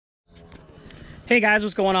Hey guys,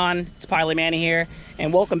 what's going on? It's Pilot Manny here,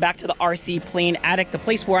 and welcome back to the RC Plane Addict, the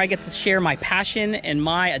place where I get to share my passion and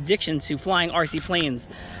my addiction to flying RC planes.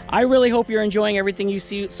 I really hope you're enjoying everything you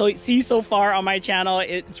see so far on my channel.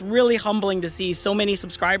 It's really humbling to see so many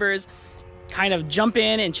subscribers kind of jump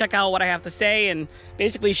in and check out what I have to say and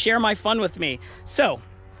basically share my fun with me. So,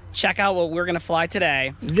 check out what we're gonna fly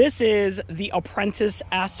today. This is the Apprentice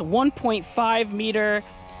S 1.5 meter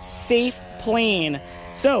safe plane.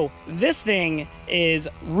 So this thing is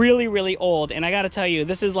really old, and I gotta tell you,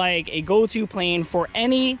 this is like a go-to plane for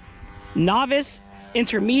any novice,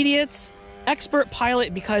 intermediates, expert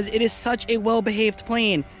pilot, because it is such a well-behaved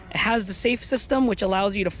plane. It has the safe system, which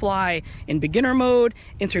allows you to fly in beginner mode,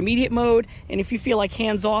 intermediate mode, and if you feel like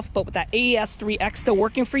hands off, but with that AES-3X still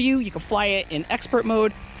working for you, you can fly it in expert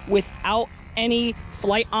mode without any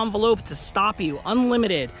flight envelope to stop you,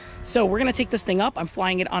 unlimited. So we're gonna take this thing up. I'm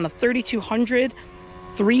flying it on a 3200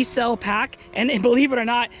 3-cell pack, and believe it or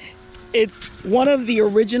not, it's one of the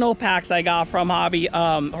original packs I got from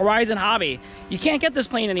Horizon Hobby. You can't get this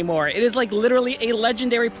plane anymore. It is like literally a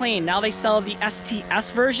legendary plane. Now they sell the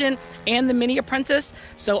STS version and the Mini Apprentice.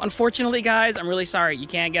 So unfortunately, guys, I'm really sorry you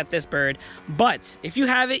can't get this bird. But if you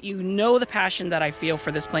have it, you know the passion that I feel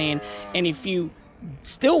for this plane. And if you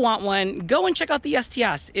still want one, go and check out the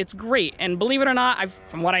STS. It's great, and believe it or not,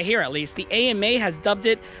 from what I hear at least, the AMA has dubbed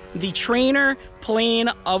it the trainer plane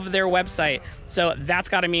of their website, so that's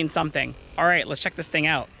got to mean something. All right, let's check this thing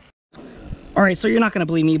out. All right, so you're not going to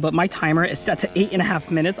believe me, but my timer is set to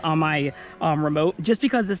 8.5 minutes on my remote, just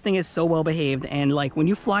because this thing is so well behaved, and like when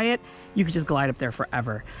you fly it, you could just glide up there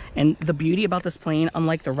forever. And the beauty about this plane,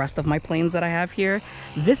 unlike the rest of my planes that I have here,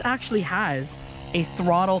 this actually has a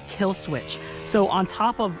throttle kill switch. So on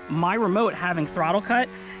top of my remote having throttle cut,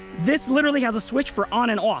 this literally has a switch for on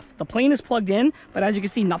and off. The plane is plugged in, but as you can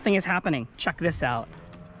see, nothing is happening. Check this out.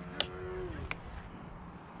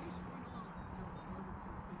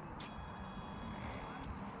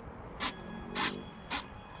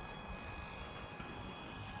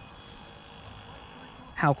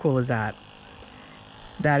 How cool is that?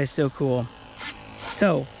 That is so cool.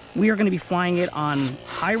 So we are going to be flying it on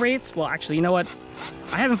high rates. Well, actually, you know what?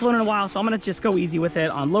 I haven't flown in a while, so I'm going to just go easy with it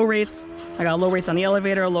on low rates. I got low rates on the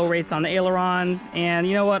elevator, low rates on the ailerons, and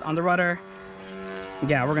you know what? On the rudder,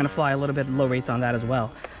 yeah, we're going to fly a little bit low rates on that as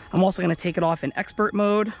well. I'm also going to take it off in expert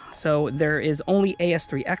mode, so there is only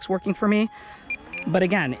AS-3X working for me. But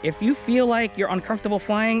again, if you feel like you're uncomfortable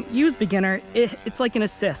flying, use beginner. It's like an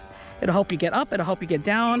assist. It'll help you get up, it'll help you get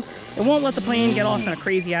down. It won't let the plane get off in a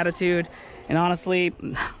crazy attitude. And honestly,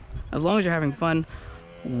 as long as you're having fun,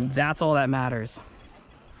 that's all that matters.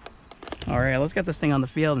 All right, let's get this thing on the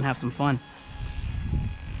field and have some fun.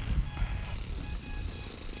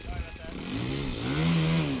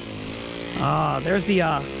 There's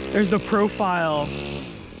the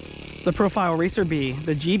profile racer bee,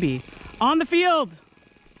 the GB, on the field.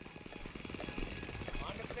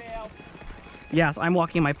 On the field. Yes, I'm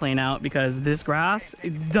walking my plane out because this grass,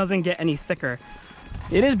 it doesn't get any thicker.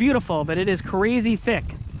 It is beautiful, but it is crazy thick.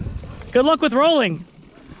 Good luck with rolling.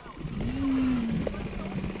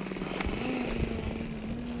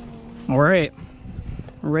 All right,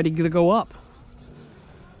 we're ready to go up.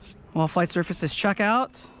 All flight surfaces check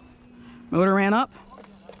out. Motor ran up.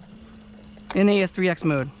 In AS-3X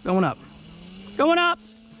mode, going up. Going up!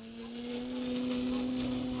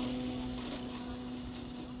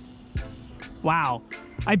 Wow,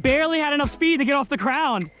 I barely had enough speed to get off the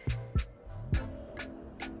ground.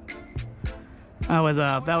 That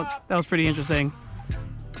was pretty interesting.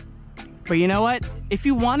 But you know what? If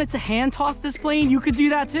you wanted to hand toss this plane, you could do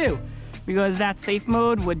that too, because that safe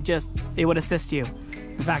mode would assist you.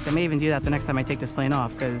 In fact, I may even do that the next time I take this plane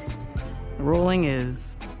off, because rolling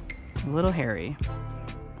is a little hairy.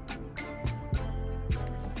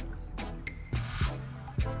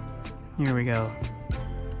 Here we go.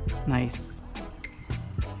 Nice.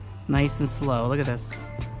 Nice and slow. Look at this.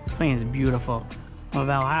 This plane is beautiful. I'm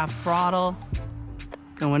about half throttle.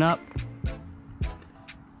 Going up.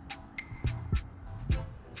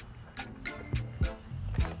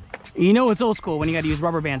 You know it's old school when you gotta use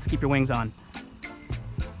rubber bands to keep your wings on.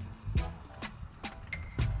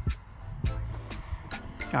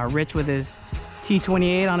 Got Rich with his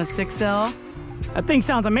T28 on a 6L. That thing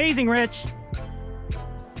sounds amazing, Rich.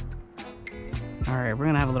 All right, we're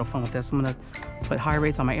gonna have a little fun with this. I'm gonna put high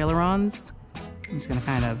rates on my ailerons. I'm just gonna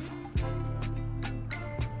kind of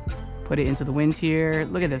put it into the wind here.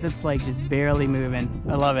 Look at this, it's like just barely moving.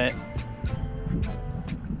 I love it.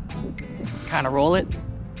 Kind of roll it.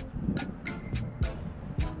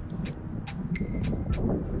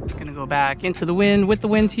 Gonna go back into the wind with the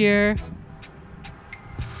wind here.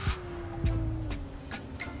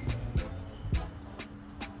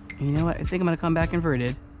 And you know what? I think I'm gonna come back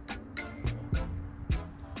inverted.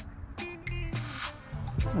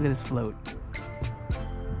 Look at this float.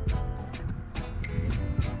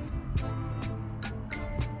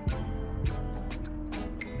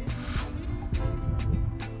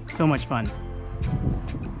 So much fun.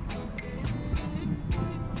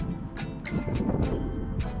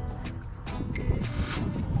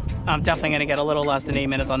 I'm definitely going to get a little less than 8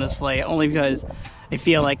 minutes on this flight, only because I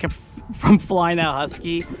feel like from flying that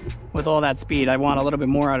Husky with all that speed, I want a little bit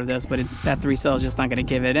more out of this, but that 3 cell is just not going to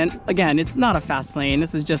give it. And again, it's not a fast plane.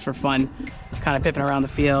 This is just for fun, kind of pipping around the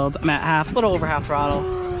field. I'm at a little over half throttle,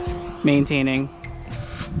 maintaining.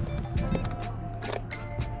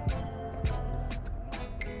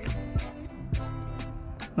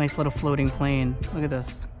 Nice little floating plane. Look at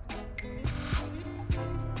this.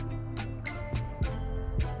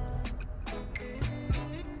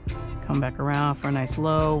 Come back around for a nice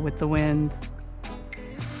low with the wind.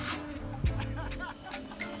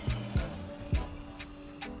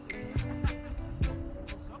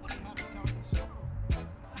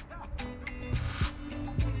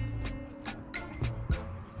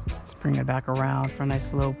 Let's bring it back around for a nice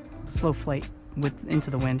slow flight into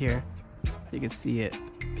the wind here. You can see it.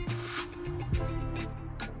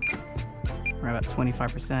 We're about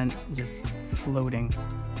 25%, just floating.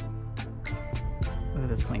 Look at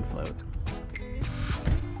this plane float.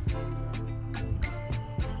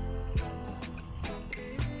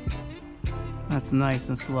 That's nice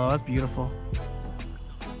and slow. That's beautiful.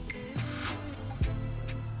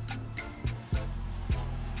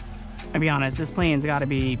 I'll be honest, this plane's got to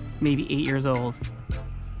be maybe 8 years old.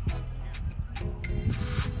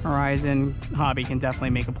 Horizon Hobby can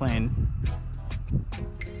definitely make a plane.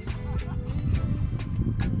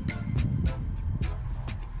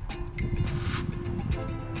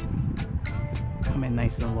 Come in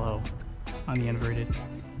nice and low on the inverted.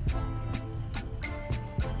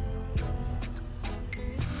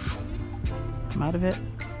 Come out of it.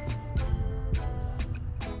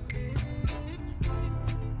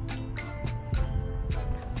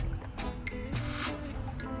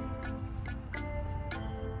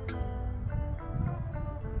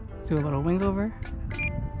 Let's do a little wing over.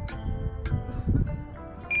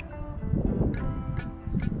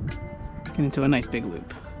 Get into a nice big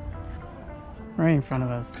loop. Right in front of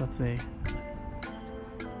us, let's see.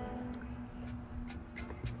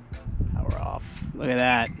 Power off. Look at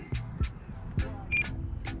that.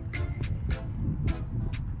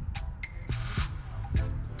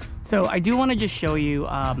 So I do want to just show you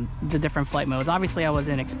the different flight modes. Obviously I was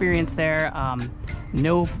inexperienced there,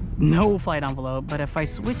 no flight envelope, but if I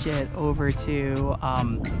switch it over to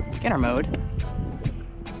beginner mode,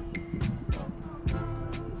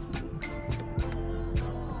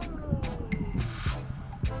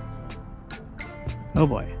 oh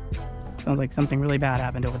boy, sounds like something really bad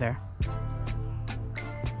happened over there.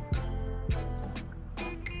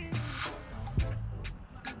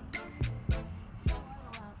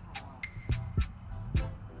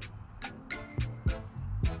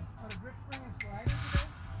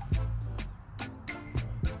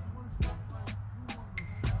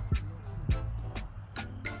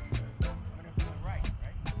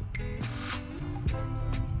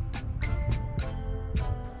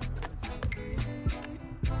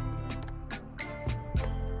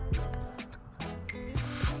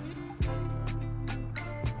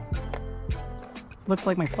 Looks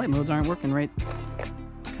like my flight modes aren't working right.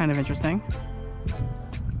 Kind of interesting.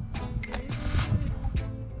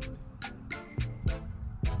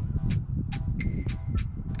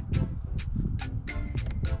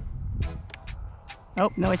 Oh,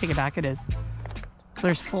 no, I take it back, it is. So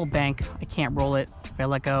there's full bank, I can't roll it. If I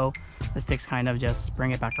let go, the sticks kind of just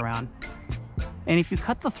bring it back around. And if you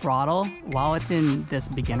cut the throttle while it's in this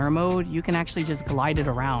beginner mode, you can actually just glide it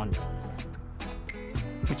around,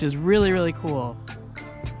 which is really, really cool.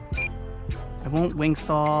 I won't wing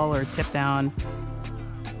stall or tip down.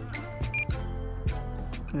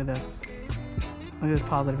 Look at this. Look at this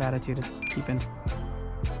positive attitude it's keeping.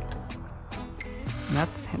 And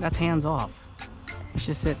that's hands off. It's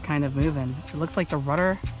just it kind of moving. It looks like the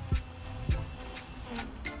rudder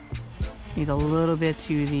needs a little bit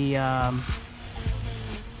to the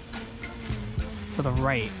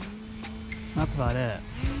right. That's about it.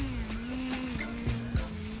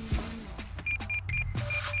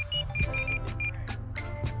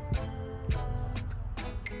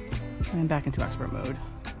 And back into expert mode.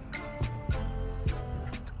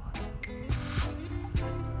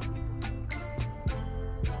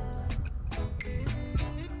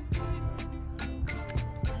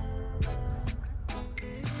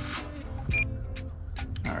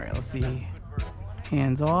 All right, let's see.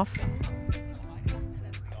 Hands off.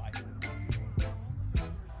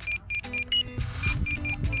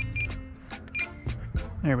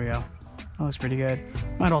 There we go. That looks pretty good.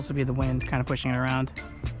 Might also be the wind kind of pushing it around.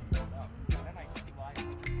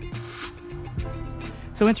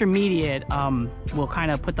 So intermediate will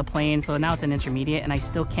kind of put the plane, so now it's an intermediate, and I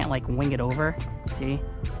still can't like wing it over. See?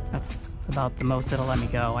 That's about the most it'll let me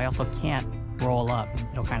go. I also can't roll up.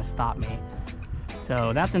 It'll kind of stop me.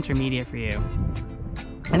 So that's intermediate for you.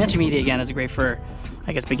 And intermediate, again, is great for,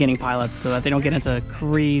 I guess, beginning pilots so that they don't get into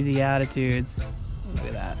crazy attitudes. Look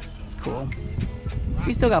at that. It's cool.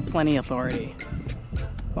 We still got plenty of authority.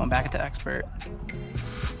 Going back into expert.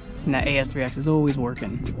 And that AS3X is always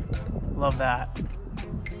working. Love that.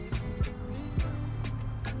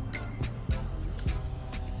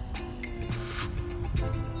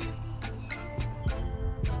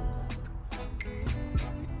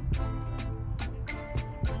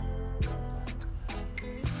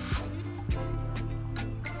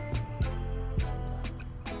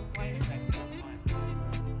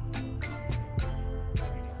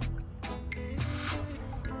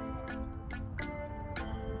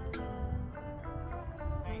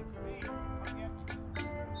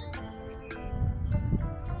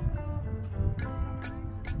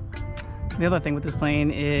 The other thing with this plane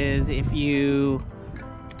is if you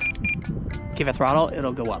give it throttle,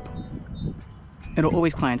 it'll go up. It'll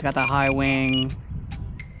always climb. It's got that high wing.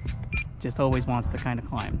 Just always wants to kind of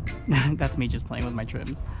climb. That's me just playing with my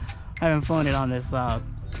trims. I haven't flown it on this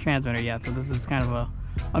transmitter yet, so this is kind of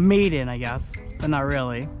a maiden, I guess, but not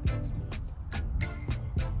really.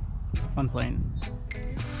 Fun plane.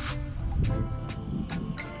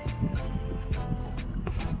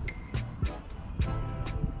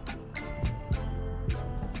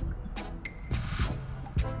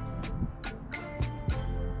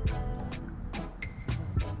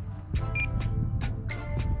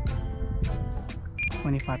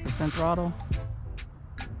 .25% throttle,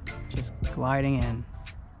 just gliding in.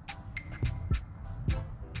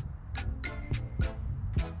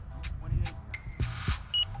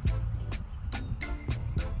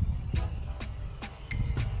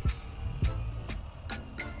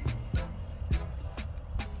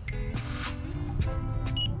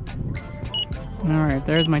 All right,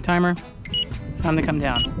 there's my timer. Time to come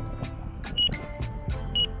down.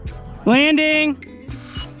 Landing!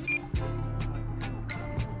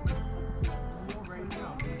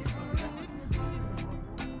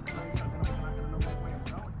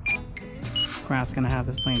 Craft's gonna have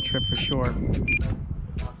this plane trip for sure.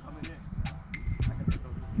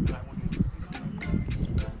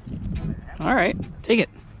 All right, take it.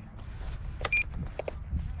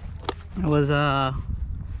 It was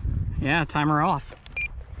yeah, timer off.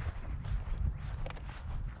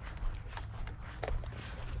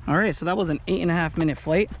 All right, so that was an 8.5 minute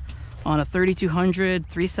flight on a 3200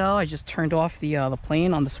 3-cell. I just turned off the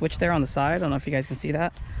plane on the switch there on the side. I don't know if you guys can see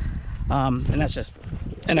that. And that's just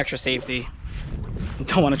an extra safety.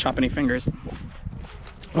 Don't want to chop any fingers,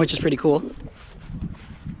 which is pretty cool.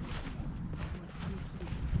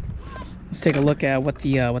 Let's take a look at what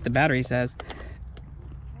the battery says.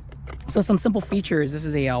 So some simple features. This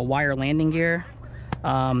is a wire landing gear,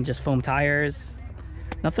 just foam tires.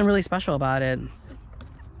 Nothing really special about it.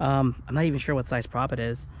 I'm not even sure what size prop it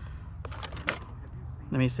is.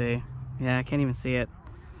 Let me see. Yeah, I can't even see it.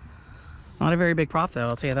 Not a very big prop though,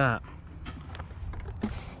 I'll tell you that.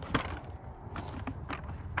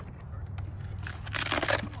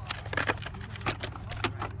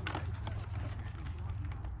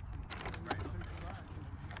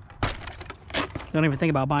 Don't even think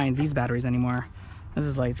about buying these batteries anymore. This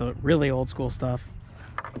is like the really old school stuff.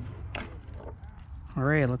 All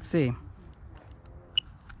right, let's see.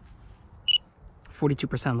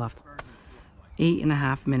 42% left.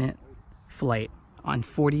 8.5 minute flight on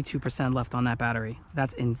 42% left on that battery.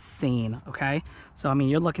 That's insane, okay? So, I mean,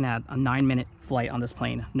 you're looking at a 9-minute flight on this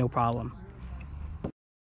plane, no problem.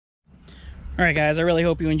 All right, guys, I really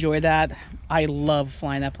hope you enjoyed that. I love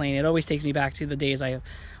flying that plane. It always takes me back to the days I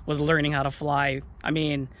was learning how to fly. I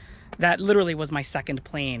mean, that literally was my second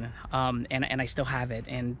plane, and I still have it.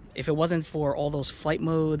 And if it wasn't for all those flight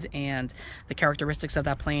modes and the characteristics of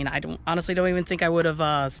that plane, I honestly don't even think I would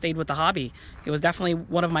have stayed with the hobby. It was definitely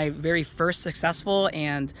one of my very first successful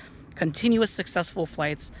and continuous successful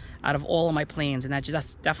flights out of all of my planes, and that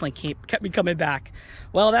just definitely kept me coming back.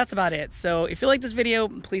 Well, that's about it. So if you like this video,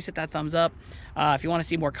 please hit that thumbs up. If you want to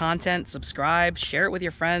see more content, subscribe, share it with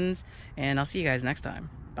your friends, and I'll see you guys next time.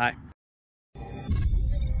 Bye.